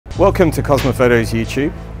Welcome to Kosmo Foto's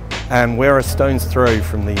YouTube, and we're a stone's throw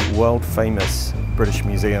from the world famous British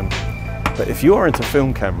Museum. But if you're into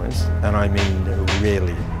film cameras, and I mean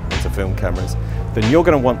really into film cameras, then you're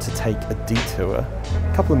going to want to take a detour,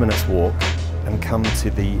 a couple of minutes walk, and come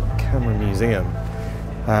to the Camera Museum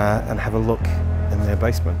and have a look in their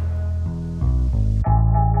basement.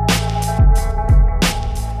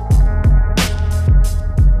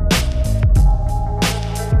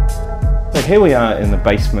 So here we are in the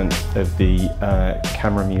basement of the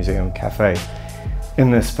Camera Museum Cafe, in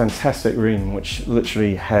this fantastic room which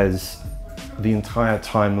literally has the entire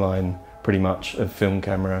timeline pretty much of film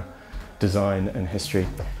camera design and history.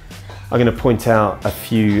 I'm going to point out a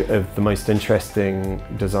few of the most interesting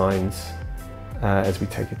designs as we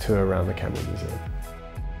take a tour around the Camera Museum.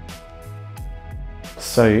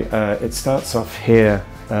 So it starts off here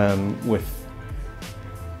with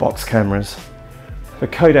box cameras. The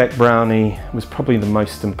Kodak Brownie was probably the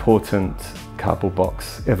most important cardboard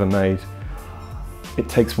box ever made. It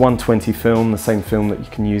takes 120 film, the same film that you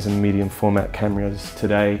can use in medium format cameras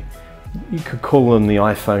today. You could call them the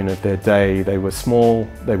iPhone of their day. They were small,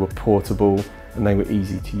 they were portable, and they were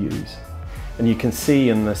easy to use. And you can see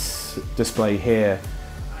in this display here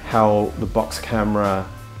how the box camera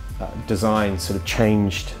design sort of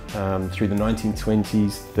changed through the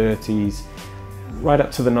 1920s, 30s, right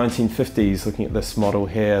up to the 1950s, looking at this model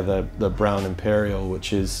here, the Brown Imperial,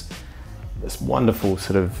 which is this wonderful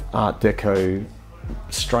sort of Art Deco,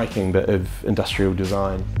 striking bit of industrial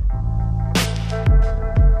design.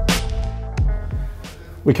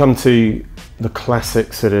 We come to the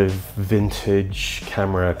classic sort of vintage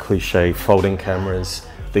camera cliche, folding cameras,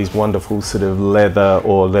 these wonderful sort of leather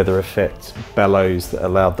or leather effect bellows that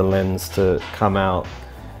allowed the lens to come out.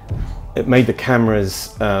 It made the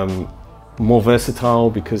cameras more versatile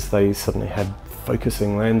because they suddenly had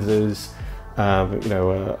focusing lenses,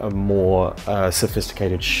 a more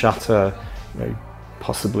sophisticated shutter,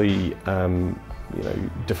 possibly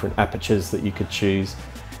different apertures that you could choose.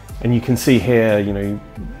 And you can see here,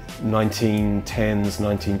 1910s,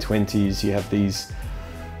 1920s, you have these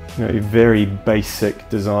very basic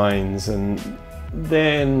designs, and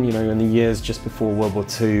then in the years just before World War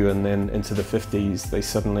II and then into the 50s, they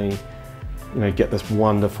suddenly get this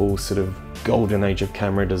wonderful sort of golden age of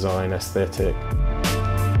camera design aesthetic.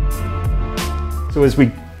 So as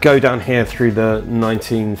we go down here through the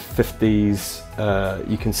 1950s,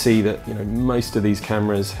 you can see that most of these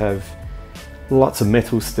cameras have lots of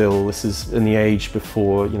metal still. This is in the age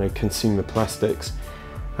before consumer plastics,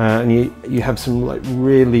 and you have some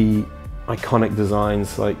really iconic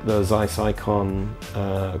designs like the Zeiss Icon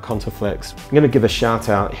Contaflex. I'm going to give a shout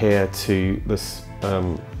out here to this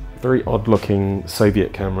very odd looking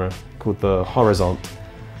Soviet camera called the Horizont.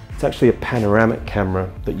 It's actually a panoramic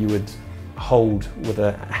camera that you would hold with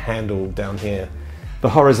a handle down here. The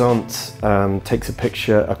Horizont takes a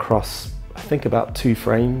picture across, I think, about 2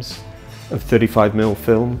 frames of 35mm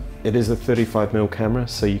film. It is a 35mm camera,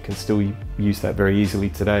 so you can still use that very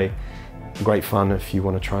easily today. Great fun if you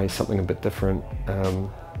want to try something a bit different.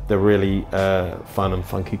 They're really fun and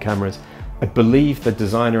funky cameras. I believe the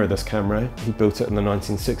designer of this camera, he built it in the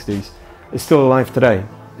 1960s, is still alive today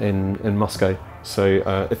in Moscow. So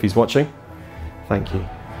if he's watching, thank you.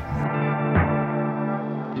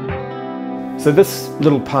 So this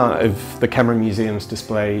little part of the Camera Museum's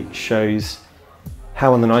display shows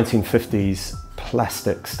how in the 1950s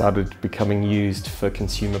plastic started becoming used for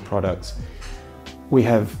consumer products. We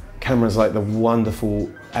have cameras like the wonderful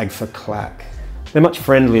Agfa Clack. They're much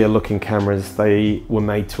friendlier looking cameras. They were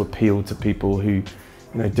made to appeal to people who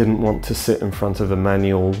didn't want to sit in front of a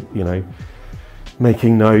manual,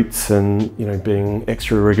 making notes and being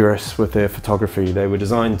extra rigorous with their photography. They were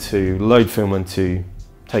designed to load film into,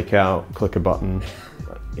 take out, click a button,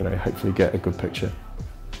 hopefully get a good picture.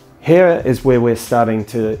 Here is where we're starting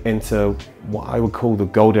to enter what I would call the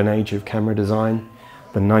golden age of camera design,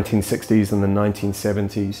 the 1960s and the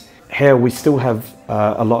 1970s. Here we still have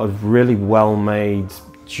a lot of really well-made,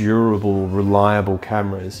 durable, reliable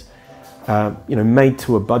cameras, made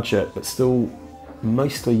to a budget, but still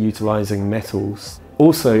mostly utilizing metals.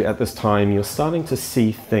 Also at this time, you're starting to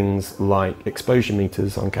see things like exposure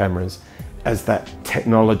meters on cameras. As that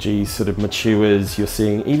technology sort of matures, you're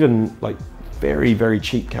seeing even like very, very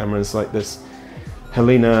cheap cameras like this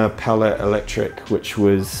Helena Palette Electric, which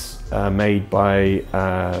was made by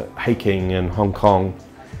Haking in Hong Kong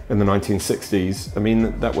in the 1960s. I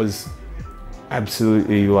mean, that was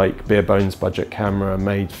absolutely like bare bones budget camera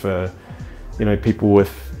made for, people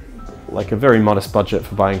with like a very modest budget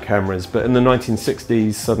for buying cameras. But in the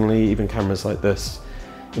 1960s, suddenly even cameras like this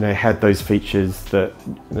had those features that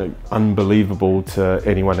unbelievable to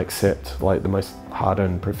anyone except like the most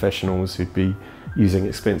hardened professionals who'd be using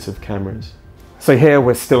expensive cameras. So here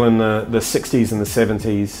we're still in the 60s and the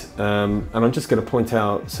 70s, and I'm just going to point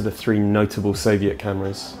out sort of three notable Soviet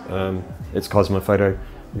cameras. It's Kosmo Foto.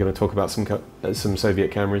 We're going to talk about some Soviet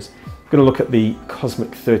cameras. We're going to look at the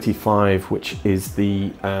Cosmic 35, which is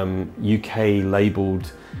the UK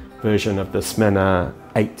labelled version of the Smena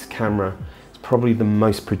 8 camera. Probably the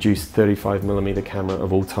most produced 35mm camera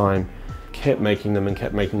of all time. Kept making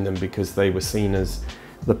them because they were seen as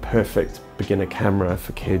the perfect beginner camera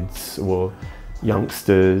for kids or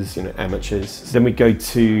youngsters, amateurs. Then we go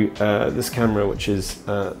to this camera, which is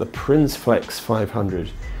the Prinzflex 500.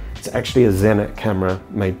 It's actually a Zenit camera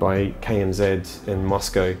made by KMZ in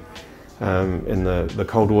Moscow in the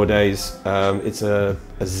Cold War days. It's a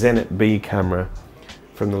Zenit B camera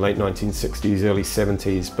from the late 1960s, early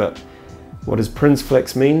 70s, but what does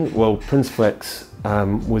Prinzflex mean? Well, Prinzflex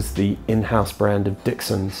was the in-house brand of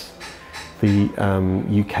Dixon's, the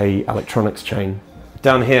UK electronics chain.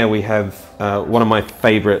 Down here we have one of my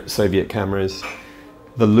favorite Soviet cameras,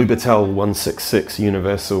 the Lubitel 166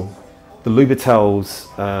 Universal. The Lubitels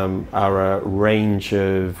are a range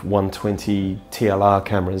of 120 TLR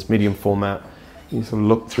cameras, medium format. You sort of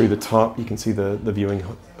look through the top, you can see the viewing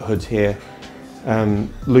hood here.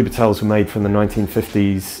 Lubitels were made from the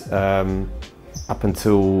 1950s up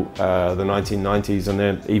until the 1990s, and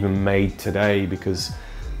they're even made today because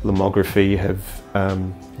Lomography have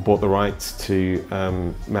bought the rights to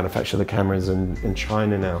manufacture the cameras in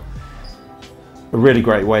China now. A really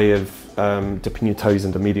great way of dipping your toes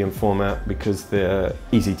into medium format because they're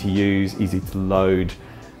easy to use, easy to load.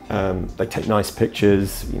 They take nice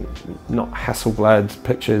pictures, not Hasselblad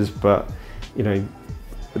pictures, but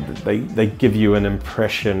they give you an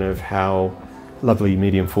impression of how lovely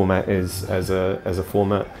medium format is as a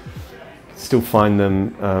format. Still find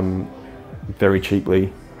them very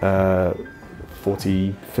cheaply,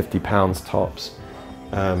 40, 50 pounds tops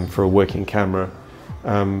for a working camera,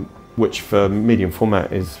 which for medium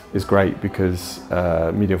format is great because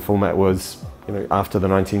medium format was, after the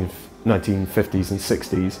 1950s and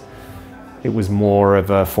 60s, it was more of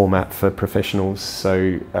a format for professionals,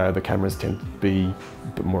 so the cameras tend to be a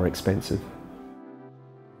bit more expensive.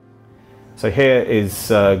 So here is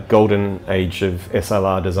golden age of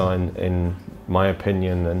SLR design in my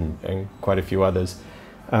opinion and quite a few others.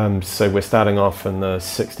 So we're starting off in the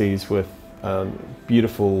 60s with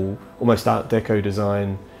beautiful, almost Art Deco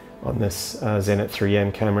design on this Zenit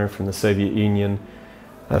 3M camera from the Soviet Union,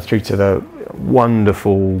 through to the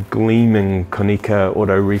wonderful gleaming Konica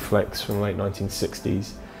auto reflex from the late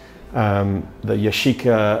 1960s. The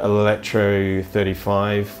Yashica Electro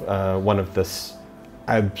 35, one of this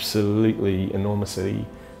absolutely enormously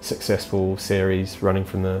successful series running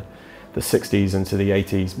from the 60s into the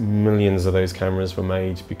 80s. Millions of those cameras were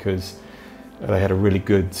made because they had a really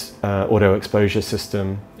good auto exposure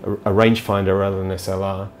system, a rangefinder rather than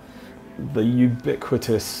SLR. The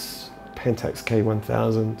ubiquitous Pentax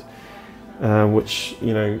K1000, which,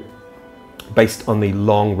 based on the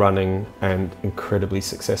long-running and incredibly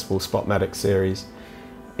successful Spotmatic series.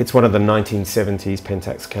 It's one of the 1970s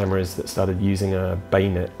Pentax cameras that started using a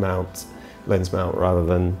bayonet mount, lens mount, rather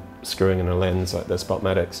than screwing in a lens like the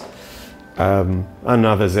Spotmatics.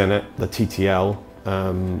 Another Zenit, the TTL,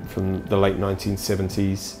 from the late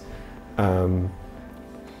 1970s,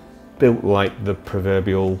 built like the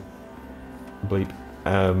proverbial bleep,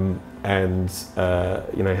 and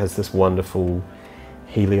has this wonderful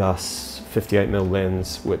Helios 58mm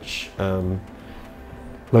lens, which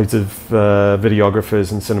loads of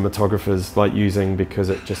videographers and cinematographers like using because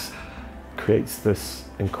it just creates this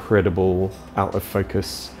incredible out of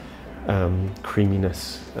focus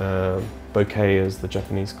creaminess, bokeh as the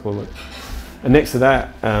Japanese call it. And next to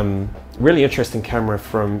that, really interesting camera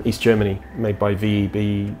from East Germany made by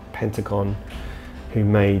VEB Pentacon, who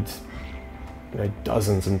made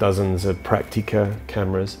dozens and dozens of Praktika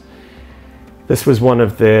cameras. This was one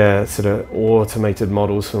of their sort of automated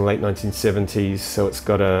models from the late 1970s, so it's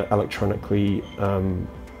got a electronically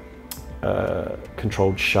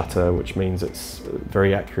controlled shutter, which means it's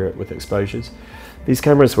very accurate with exposures. These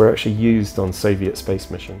cameras were actually used on Soviet space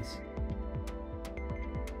missions.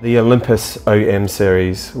 The Olympus OM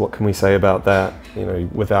series, what can we say about that?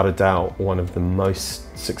 Without a doubt, one of the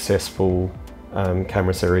most successful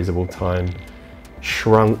camera series of all time.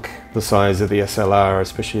 Shrunk the size of the SLR,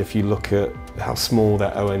 especially if you look at how small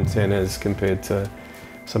that OM10 is compared to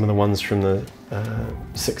some of the ones from the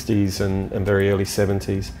 60s and very early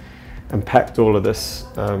 70s, and packed all of this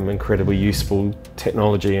incredibly useful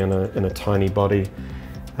technology in a tiny body.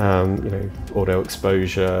 auto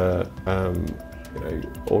exposure,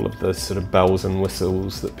 all of the sort of bells and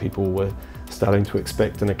whistles that people were starting to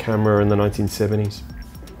expect in a camera in the 1970s.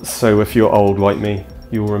 So if you're old like me,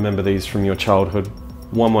 you'll remember these from your childhood.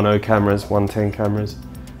 110 cameras, 110 cameras.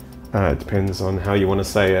 It depends on how you want to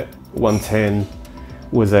say it. 110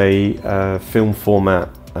 was a film format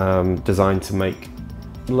designed to make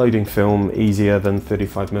loading film easier than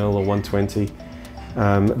 35mm or 120.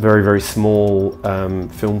 Very, very small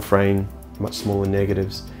film frame, much smaller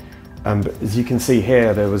negatives. But as you can see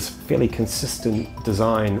here, there was fairly consistent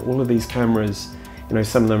design. All of these cameras,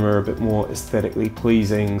 some of them are a bit more aesthetically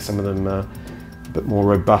pleasing, some of them are a bit more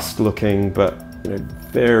robust looking, but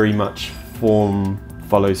very much form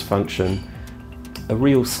follows function. A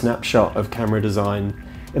real snapshot of camera design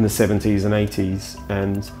in the 70s and 80s,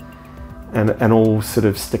 and all sort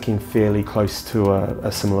of sticking fairly close to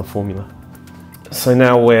a similar formula. So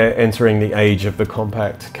now we're entering the age of the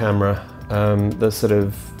compact camera, the sort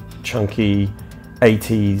of chunky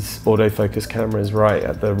 80s autofocus cameras, right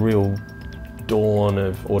at the real dawn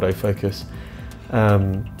of autofocus.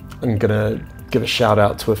 I'm gonna give a shout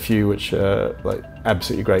out to a few which are like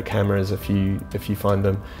absolutely great cameras if you find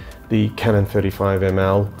them. The Canon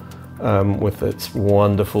 35mm with its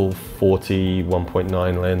wonderful 40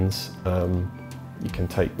 1.9 lens. You can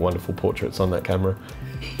take wonderful portraits on that camera.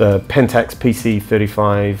 The Pentax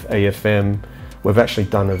PC35AF-M. We've actually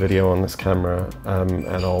done a video on this camera, and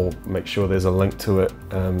I'll make sure there's a link to it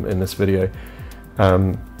in this video.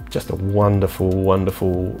 Just a wonderful,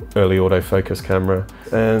 wonderful early autofocus camera.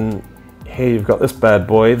 And here you've got this bad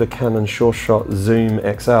boy, the Canon SureShot Zoom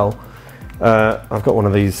XL. I've got one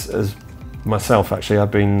of these as myself, actually.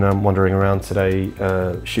 I've been wandering around today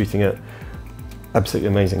shooting it. Absolutely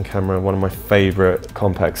amazing camera, one of my favorite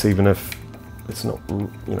compacts, even if it's not,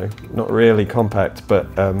 not really compact, but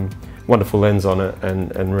wonderful lens on it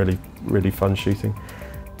and really, really fun shooting.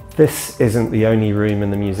 This isn't the only room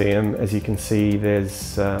in the museum. As you can see,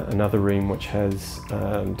 there's another room which has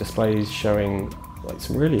displays showing like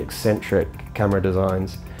some really eccentric camera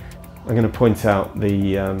designs. I'm going to point out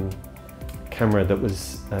the camera that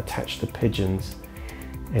was attached to pigeons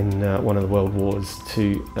in one of the world wars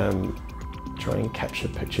to try and capture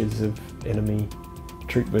pictures of enemy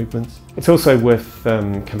troop movements. It's also worth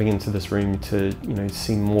coming into this room to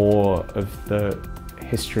see more of the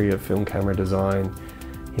history of film camera design,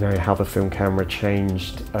 how the film camera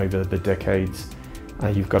changed over the decades.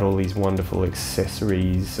 You've got all these wonderful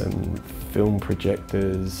accessories and film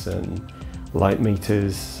projectors and light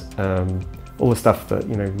meters, all the stuff that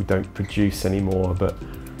we don't produce anymore, but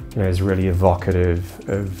is really evocative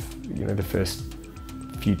of the first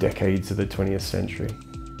few decades of the 20th century.